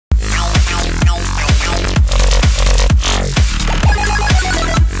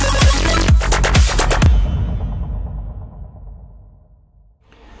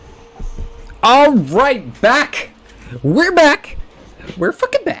Alright, back! We're back! We're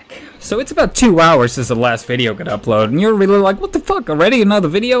fucking back. So it's about 2 hours since the last video got uploaded, and you're really like, what the fuck, already another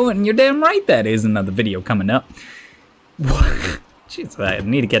video? And you're damn right that is another video coming up. Jeez, I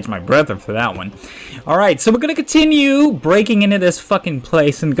need to catch my breath for that one. Alright, so we're gonna continue breaking into this fucking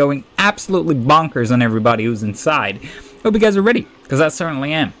place and going absolutely bonkers on everybody who's inside. Hope you guys are ready, because I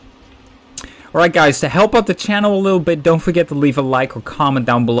certainly am. Alright guys, to help out the channel a little bit, don't forget to leave a like or comment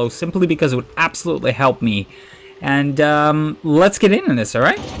down below, simply because it would absolutely help me. And let's get into this,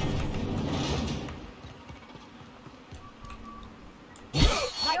 alright? Here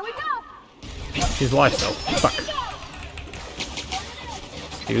we go. She's alive though. Fuck.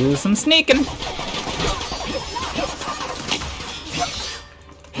 Let's do some sneaking.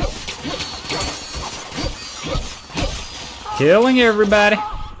 Killing everybody.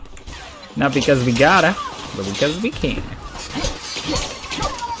 Not because we gotta, but because we can.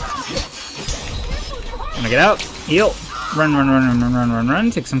 Gonna get out, heal, run,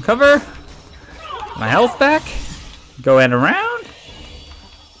 take some cover. My health back. Go in around.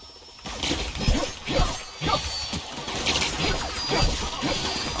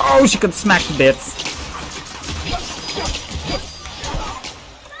 Oh, she could smack the bits.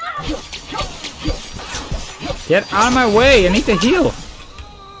 Get out of my way, I need to heal.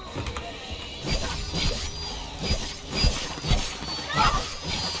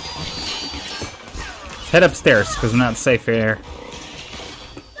 Head upstairs, because I'm not safe here.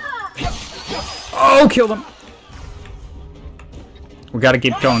 Oh, killed him! We gotta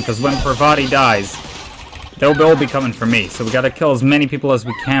keep going, because when Parvati dies, they'll all be coming for me. So we gotta kill as many people as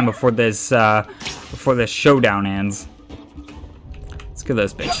we can before this showdown ends. Let's kill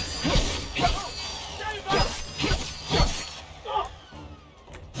this bitch.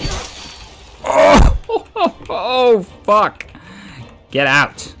 Oh, fuck! Get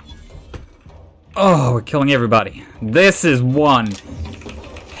out! Oh, we're killing everybody. This is one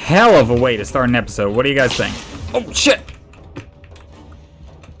hell of a way to start an episode. What do you guys think? Oh, shit!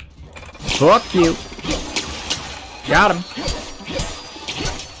 Fuck you. Got him.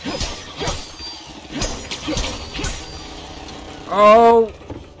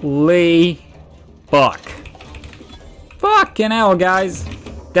 Holy fuck. Fucking hell, guys.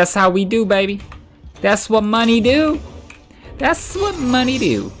 That's how we do, baby. That's what money do. That's what money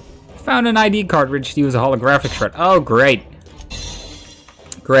do. Found an ID cartridge to use a holographic shred. Oh, great.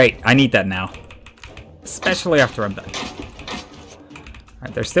 Great. I need that now. Especially after I'm done.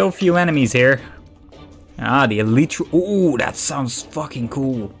 Alright, there's still a few enemies here. Ah, the elite... Ooh, that sounds fucking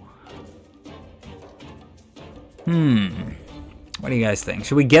cool. What do you guys think?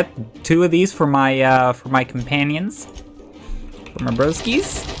 Should we get 2 of these for my companions? For my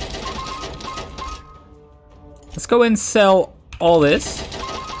broskies? Let's go and sell all this.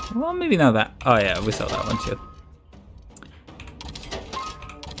 Well, maybe not that. Oh yeah, we saw that one too.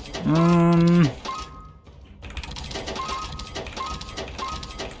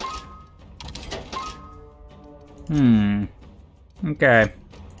 Okay.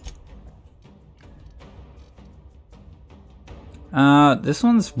 This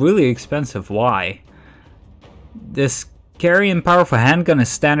one's really expensive. Why? This scary and powerful handgun is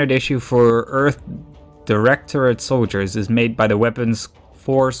standard issue for Earth Directorate soldiers. Is made by the Weapons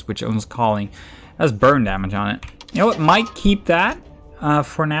Force, which owns Calling. Has burn damage on it. You know what? Might keep that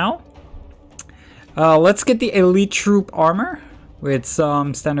for now. Let's get the Elite Troop armor with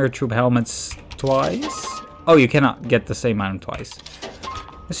some standard troop helmets twice. Oh, you cannot get the same item twice.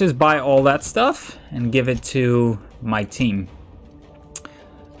 Let's just buy all that stuff and give it to my team.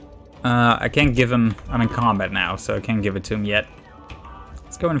 I can't give him... I'm in combat now, so I can't give it to him yet.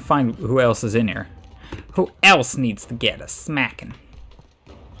 Let's go and find who else is in here. Who else needs to get a smacking?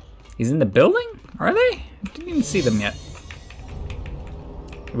 He's in the building? Are they? I didn't even see them yet.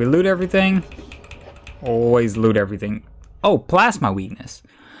 Did we loot everything? Always loot everything. Oh, plasma weakness.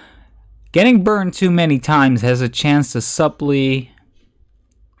 Getting burned too many times has a chance to subtly...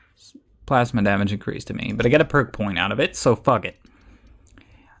 Plasma damage increase to me. But I get a perk point out of it, so fuck it.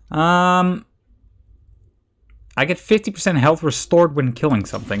 I get 50% health restored when killing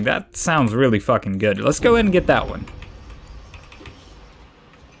something. That sounds really fucking good. Let's go ahead and get that one.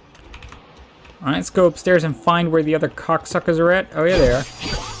 Alright, let's go upstairs and find where the other cocksuckers are at. Oh yeah, they are.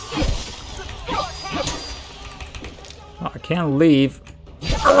 Oh, I can't leave.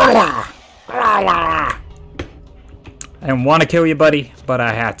 I didn't want to kill you, buddy, but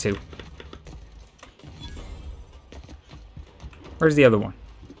I had to. Where's the other one?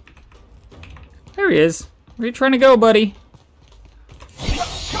 There he is. Where are you trying to go, buddy?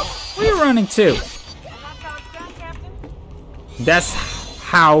 Where are you running to? That's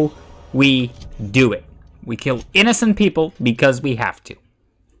how we do it. We kill innocent people because we have to.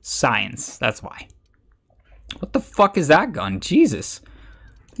 Science, that's why. What the fuck is that gun? Jesus.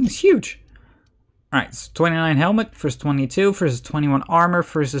 It's huge. Alright, so 29 helmet versus 22 versus 21 armor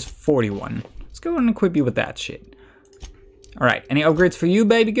versus 41. Let's go and equip you with that shit. Alright, any upgrades for you,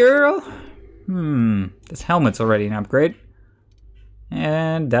 baby girl? This helmet's already an upgrade.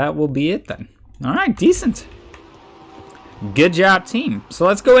 And that will be it then. Alright, decent. Good job, team. So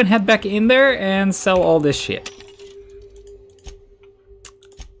let's go and head back in there and sell all this shit.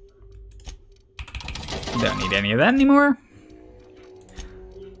 Don't need any of that anymore.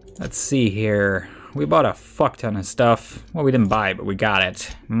 Let's see here. We bought a fuck ton of stuff. Well, we didn't buy it, but we got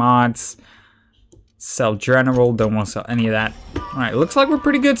it. Mods. Sell general. Don't want to sell any of that. Alright, looks like we're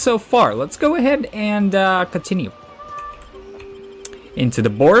pretty good so far. Let's go ahead and continue. Into the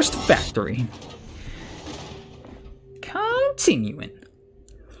Borst factory. Continuing.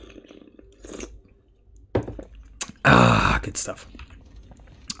 Good stuff.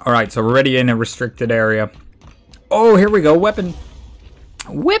 Alright, so we're already in a restricted area. Oh, here we go. Weapon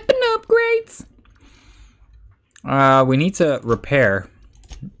upgrades. We need to repair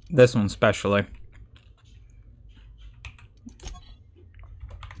this one especially.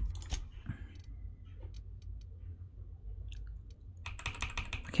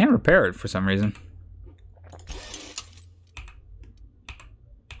 I can't repair it for some reason.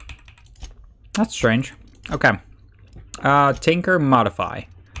 That's strange. Okay. Tinker modify.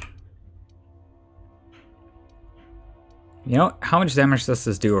 You know, how much damage does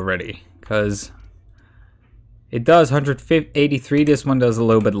this do already? Because it does 183. This one does a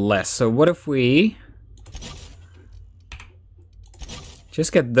little bit less. So what if we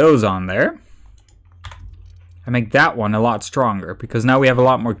just get those on there and make that one a lot stronger? Because now we have a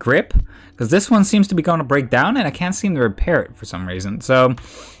lot more grip. Because this one seems to be going to break down and I can't seem to repair it for some reason. So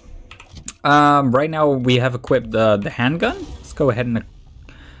right now we have equipped the handgun. Let's go ahead and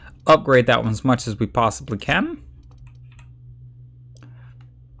upgrade that one as much as we possibly can.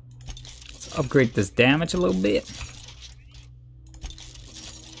 Let's upgrade this damage a little bit.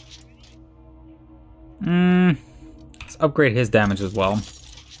 Let's upgrade his damage as well.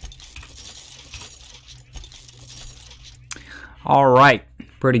 Alright,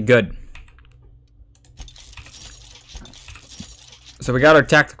 pretty good. So we got our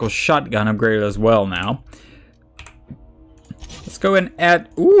tactical shotgun upgraded as well now. Let's go and add...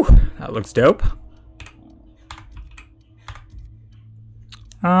 Ooh, that looks dope.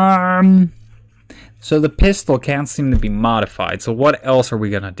 So the pistol can't seem to be modified. So what else are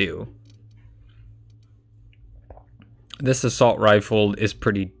we gonna do? This assault rifle is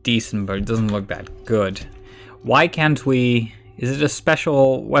pretty decent, but it doesn't look that good. Why can't we... Is it a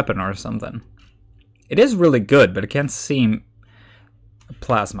special weapon or something? It is really good, but it can't seem...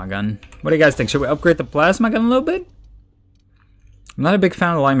 Plasma gun. What do you guys think? Should we upgrade the plasma gun a little bit? I'm not a big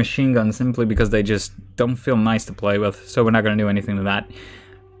fan of light machine guns simply because they just don't feel nice to play with, so we're not going to do anything to that.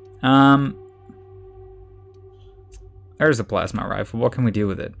 There's a plasma rifle. What can we do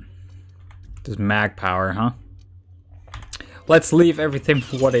with it? Just mag power, huh? Let's leave everything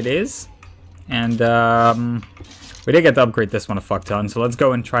for what it is. And we did get to upgrade this one a fuck ton, so let's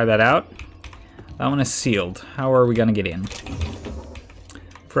go and try that out. That one is sealed. How are we going to get in?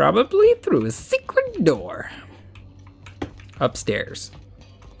 Probably through a secret door. Upstairs.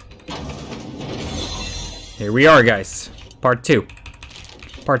 Here we are, guys. Part 2.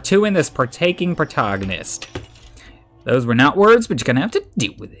 Part 2 in this partaking protagonist. Those were not words, but you're gonna have to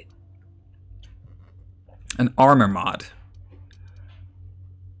deal with it. An armor mod.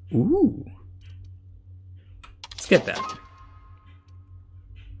 Ooh. Let's get that.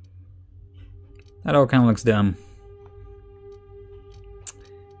 That all kind of looks dumb.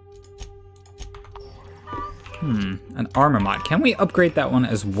 An armor mod. Can we upgrade that one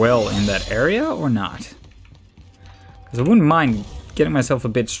as well in that area or not? Because I wouldn't mind getting myself a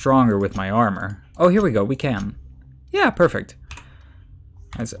bit stronger with my armor. Oh, here we go. We can. Yeah, perfect.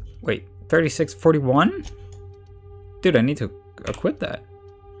 That's, wait, 36, 41? Dude, I need to equip that.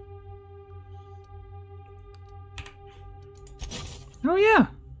 Oh, yeah.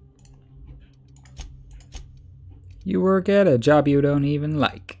 You work at a job you don't even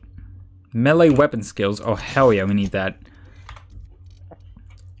like. Melee weapon skills. Oh, hell yeah, we need that.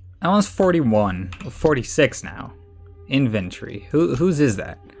 That one's 41. Or 46 now. Inventory. Whose is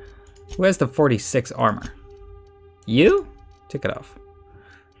that? Who has the 46 armor? You? Take it off.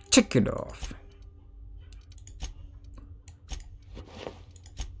 Take it off.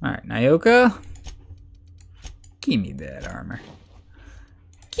 Alright, Nyoka. Give me that armor.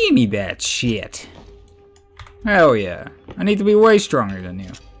 Give me that shit. Hell yeah. I need to be way stronger than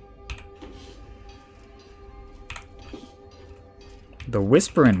you. The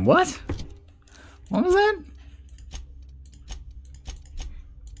whispering what? What was that?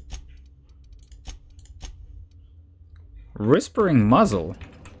 Whispering muzzle.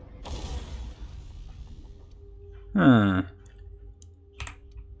 Huh.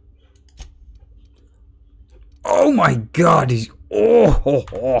 Oh my god, he's... Oh.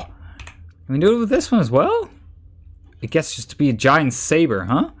 Can we do it with this one as well? It gets just to be a giant saber,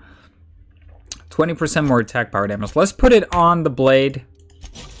 huh? 20% more attack power damage. Let's put it on the blade.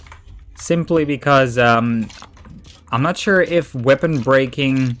 Simply because, I'm not sure if weapon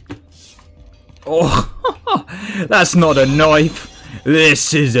breaking... Oh, that's not a knife.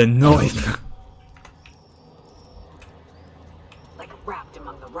 This is a knife. Like wrapped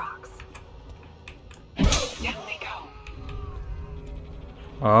among the rocks. Down they go.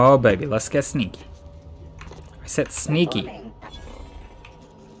 Oh, baby, let's get sneaky. I said sneaky.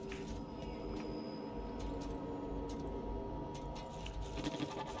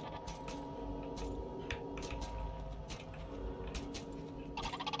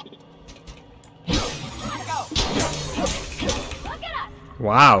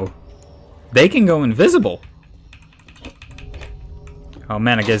 Wow. They can go invisible. Oh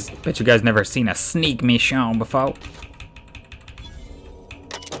man, bet you guys never seen a sneak mission before.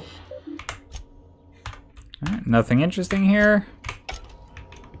 Alright, nothing interesting here.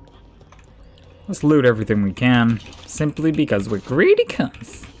 Let's loot everything we can, simply because we're greedy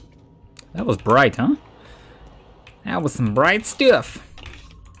cunts. That was bright, huh? That was some bright stuff.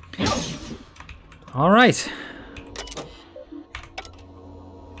 Alright.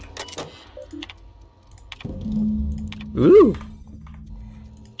 Ooh.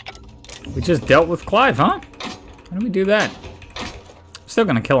 We just dealt with Clive, huh? How do we do that? I'm still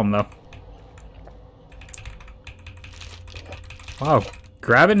gonna kill him though. Wow,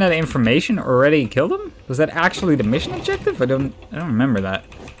 grabbing that information already killed him? Was that actually the mission objective? I don't remember that.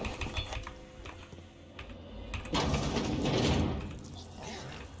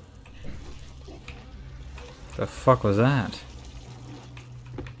 The fuck was that?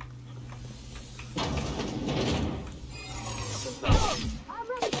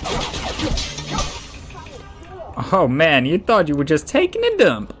 Oh man, you thought you were just taking a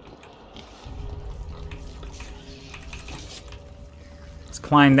dump. Let's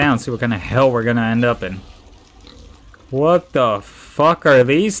climb down, see what kind of hell we're gonna end up in. What the fuck are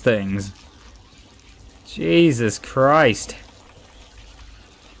these things? Jesus Christ.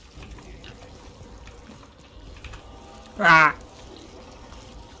 Ah!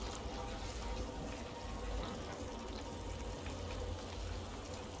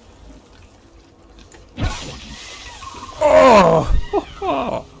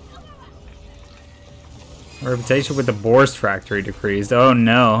 Oh! Reputation with the Boar's Factory decreased. Oh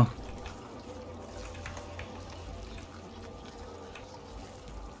no.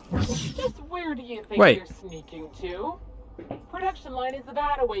 Just where do you think Wait. you're sneaking to? Production line is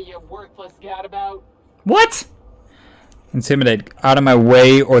that away, you worthless gadabout. What? Intimidate. Out of my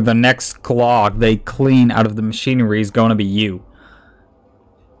way, or the next clog they clean out of the machinery is gonna be you.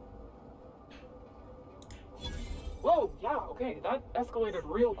 Whoa, yeah, okay, that escalated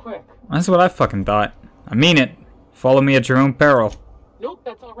real quick. That's what I fucking thought. I mean it. Follow me at your own peril. Nope,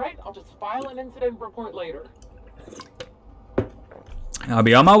 that's alright. I'll just file an incident report later. I'll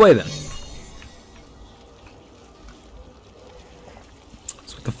be on my way then.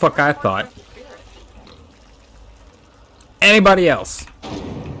 That's what the fuck I thought. Anybody else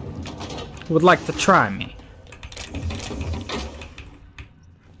who would like to try me?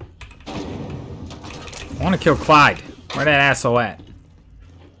 I want to kill Clyde. Where that asshole at?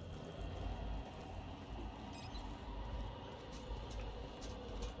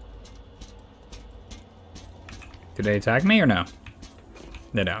 Do they attack me or no?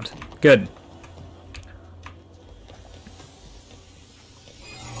 They don't. Good.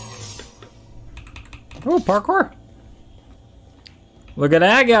 Oh, parkour. Look at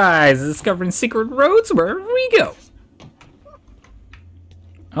that, guys. Discovering secret roads wherever we go.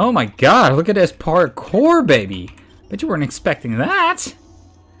 Oh my god, look at this parkour, baby. Bet you weren't expecting that.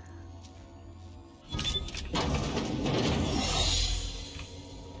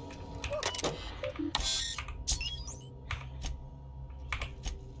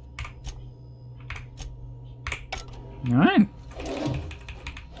 Alright.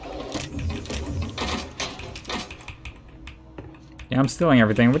 Yeah, I'm stealing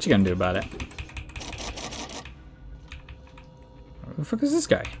everything. What you gonna do about it? Who the fuck is this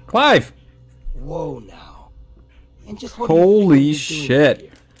guy? Clive! Whoa now. And just what Holy do you think you're doing shit.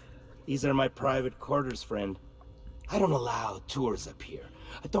 here? These are my private quarters, friend. I don't allow tours up here.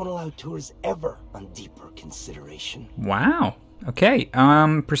 I don't allow tours ever on deeper consideration. Wow. Okay,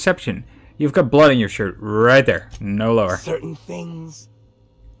 perception. You've got blood in your shirt right there. No lower. Certain things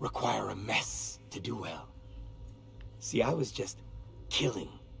require a mess to do well. See, I was just killing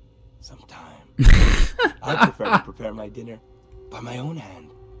sometime. I prefer to prepare my dinner by my own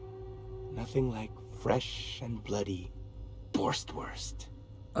hand. Nothing like fresh and bloody Borstwurst.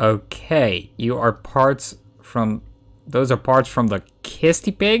 Okay, you are parts from... Those are parts from the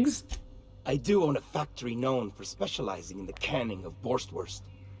Kisty Pigs? I do own a factory known for specializing in the canning of Borstwurst.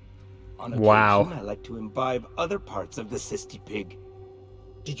 On occasion, Wow. I like to imbibe other parts of the Sisty Pig.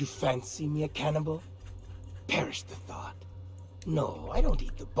 Did you fancy me a cannibal? Perish the thought. No, I don't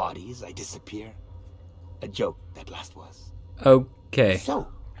eat the bodies, I disappear. A joke, that last was. Okay. So,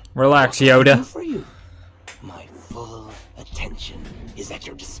 Relax, what can I do Yoda. for you? My full attention is at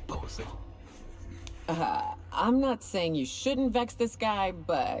your disposal. I'm not saying you shouldn't vex this guy,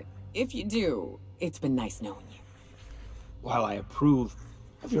 but if you do, it's been nice knowing you. While I approve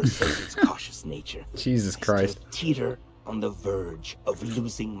of your servant's cautious nature, Jesus I Christ. still teeter on the verge of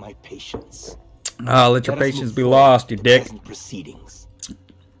losing my patience. Let your Let us patience move be forward lost, you to dick. present proceedings.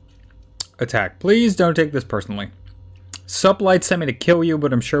 Attack. Please don't take this personally. Sublight sent me to kill you,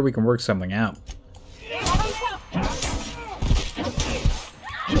 but I'm sure we can work something out.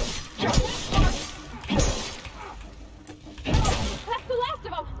 That's the last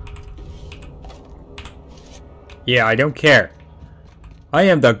of them. Yeah, I don't care. I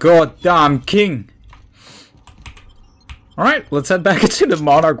am the goddamn king. Alright, let's head back into the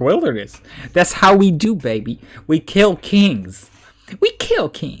Monarch Wilderness. That's how we do, baby. We kill kings. We kill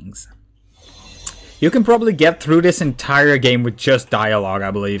kings. You can probably get through this entire game with just dialogue,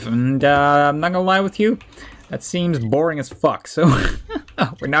 I believe. And I'm not gonna lie with you, that seems boring as fuck. So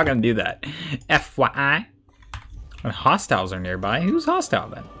we're not gonna do that. FYI. When hostiles are nearby, who's hostile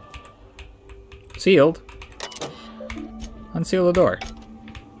then? Sealed. Unseal the door.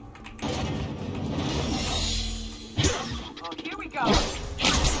 Oh, here we go.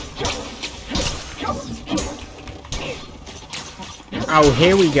 Oh,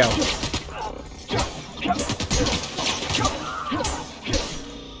 here we go.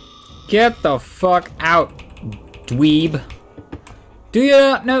 Get the fuck out, dweeb. Do you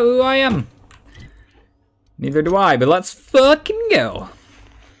not know who I am? Neither do I, but let's fucking go.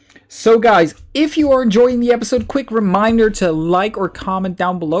 So guys, if you are enjoying the episode, quick reminder to like or comment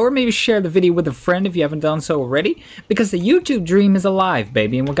down below, or maybe share the video with a friend if you haven't done so already, because the YouTube dream is alive,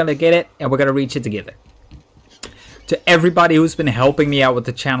 baby, and we're gonna get it, and we're gonna reach it together. To everybody who's been helping me out with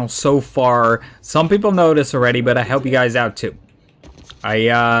the channel so far, some people know this already, but I help you guys out too. I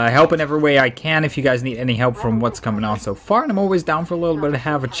help in every way I can if you guys need any help from what's coming on so far, and I'm always down for a little bit to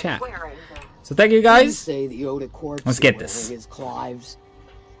have a chat. So thank you guys. Say the Yoda corpse Let's get this. is Clive's.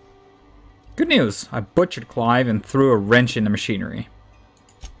 Good news, I butchered Clive and threw a wrench in the machinery.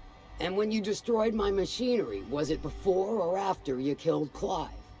 And when you destroyed my machinery, was it before or after you killed Clive?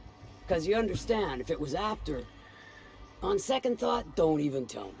 Because you understand, if it was after, on second thought, don't even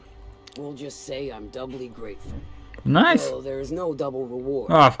tell me. We'll just say I'm doubly grateful. Nice. So there's no double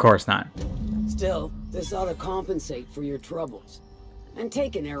reward. Oh, of course not. Still, this ought to compensate for your troubles. And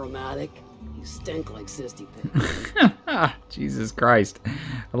take an aromatic. You stink like Sisty Pig. Jesus Christ.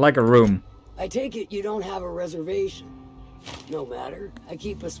 I like a room. I take it you don't have a reservation. No matter. I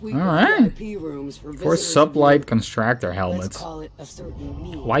keep a suite All of right. VIP rooms for Four visitors. of sublight your- constructor Let's helmets. call it a certain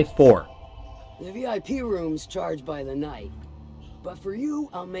need. Why 4? The VIP rooms charge by the night. But for you,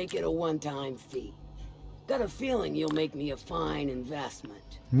 I'll make it a one-time fee. Got a feeling you'll make me a fine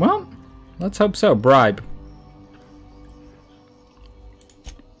investment. Well, let's hope so. Bribe.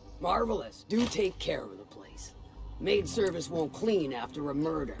 Marvelous. Do take care of the place. Maid service won't clean after a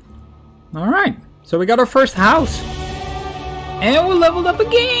murder. Alright, so we got our first house. And we're leveled up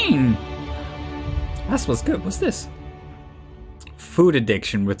again. That's what's good. What's this? Food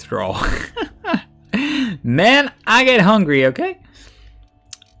addiction withdrawal. Man, I get hungry, okay?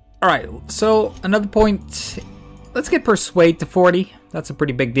 Alright, so another point. Let's get persuade to 40. That's a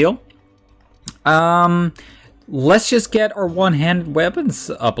pretty big deal. Let's just get our one-handed weapons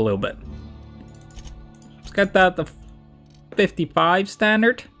up a little bit. Let's get that to 55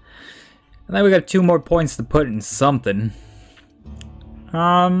 standard. And then we got 2 more points to put in something.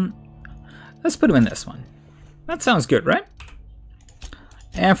 Let's put them in this one. That sounds good, right?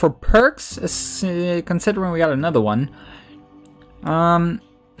 And for perks, considering we got another one.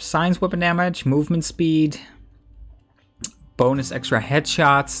 Science weapon damage, movement speed, bonus extra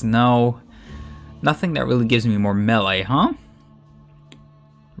headshots, no. Nothing that really gives me more melee, huh?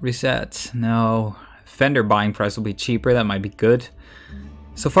 Reset, no. Fender buying price will be cheaper, that might be good.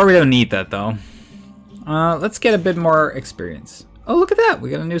 So far we don't need that though. Let's get a bit more experience. Oh, look at that! We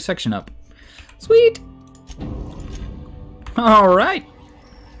got a new section up. Sweet! Alright.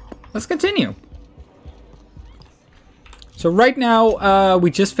 Let's continue. So right now, we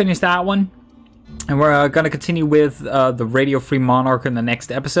just finished that one. And we're gonna continue with the Radio Free Monarch in the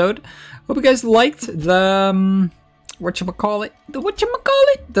next episode. Hope you guys liked the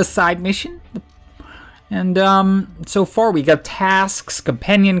the side mission. And so far we got tasks,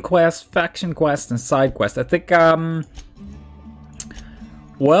 companion quests, faction quests, and side quests. I think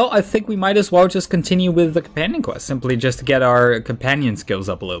well, I think we might as well just continue with the companion quest, simply just to get our companion skills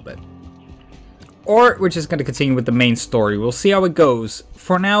up a little bit. Or we're just going to continue with the main story. We'll see how it goes.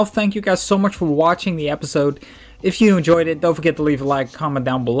 For now, thank you guys so much for watching the episode. If you enjoyed it, don't forget to leave a like, comment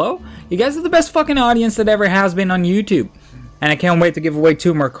down below. You guys are the best fucking audience that ever has been on YouTube. And I can't wait to give away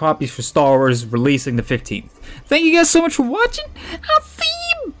 2 more copies for Star Wars releasing the 15th. Thank you guys so much for watching. I'll see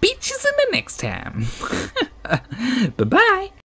you bitches in the next time. Bye-bye.